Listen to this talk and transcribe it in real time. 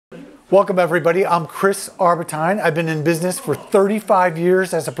Welcome everybody, I'm Chris Arbutine. I've been in business for 35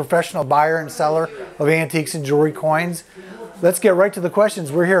 years as a professional buyer and seller of antiques and jewelry coins. Let's get right to the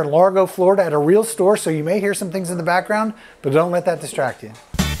questions. We're here in Largo, Florida at a real store, so you may hear some things in the background, but don't let that distract you.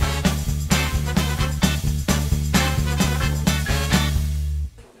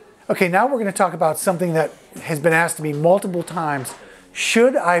 Okay, now we're going to talk about something that has been asked to me multiple times.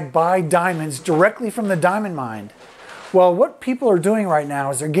 Should I buy diamonds directly from the diamond mine? Well, what people are doing right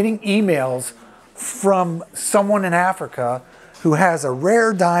now is they're getting emails from someone in Africa who has a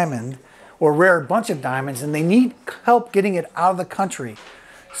rare diamond or rare bunch of diamonds, and they need help getting it out of the country.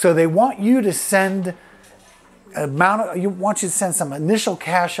 So they want you to send some initial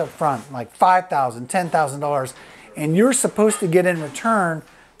cash up front, like $5,000, $10,000, and you're supposed to get in return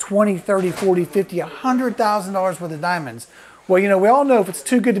 $20, $30, $40, $50, $100,000 worth of diamonds. Well, you know, we all know if it's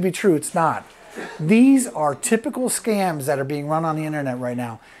too good to be true, it's not. These are typical scams that are being run on the internet right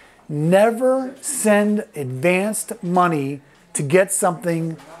now. Never send advanced money to get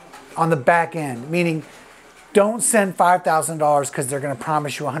something on the back end, meaning don't send $5,000 because they're going to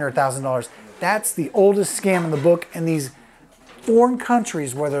promise you $100,000. That's the oldest scam in the book, and these foreign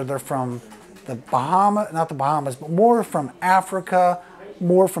countries, whether they're from the Bahamas, not the Bahamas, but more from Africa,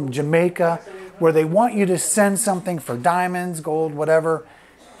 more from Jamaica, where they want you to send something for diamonds, gold, whatever.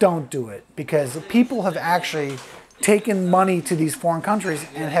 Don't do it, because people have actually taken money to these foreign countries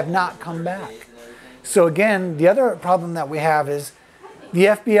and have not come back. So again, the other problem that we have is the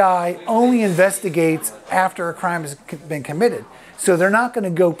FBI only investigates after a crime has been committed. So they're not going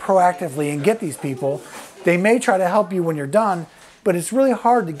to go proactively and get these people. They may try to help you when you're done, but it's really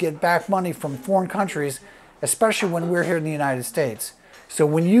hard to get back money from foreign countries, especially when we're here in the United States. So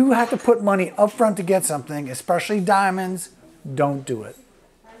when you have to put money up front to get something, especially diamonds, don't do it.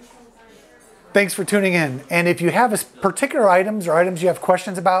 Thanks for tuning in. And if you have particular items or items you have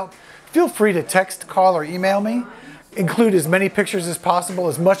questions about, feel free to text, call, or email me. Include as many pictures as possible,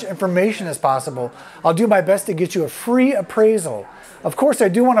 as much information as possible. I'll do my best to get you a free appraisal. Of course, I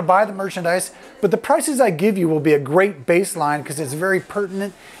do want to buy the merchandise, but the prices I give you will be a great baseline because it's very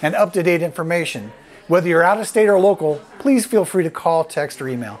pertinent and up-to-date information. Whether you're out of state or local, please feel free to call, text, or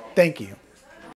email. Thank you.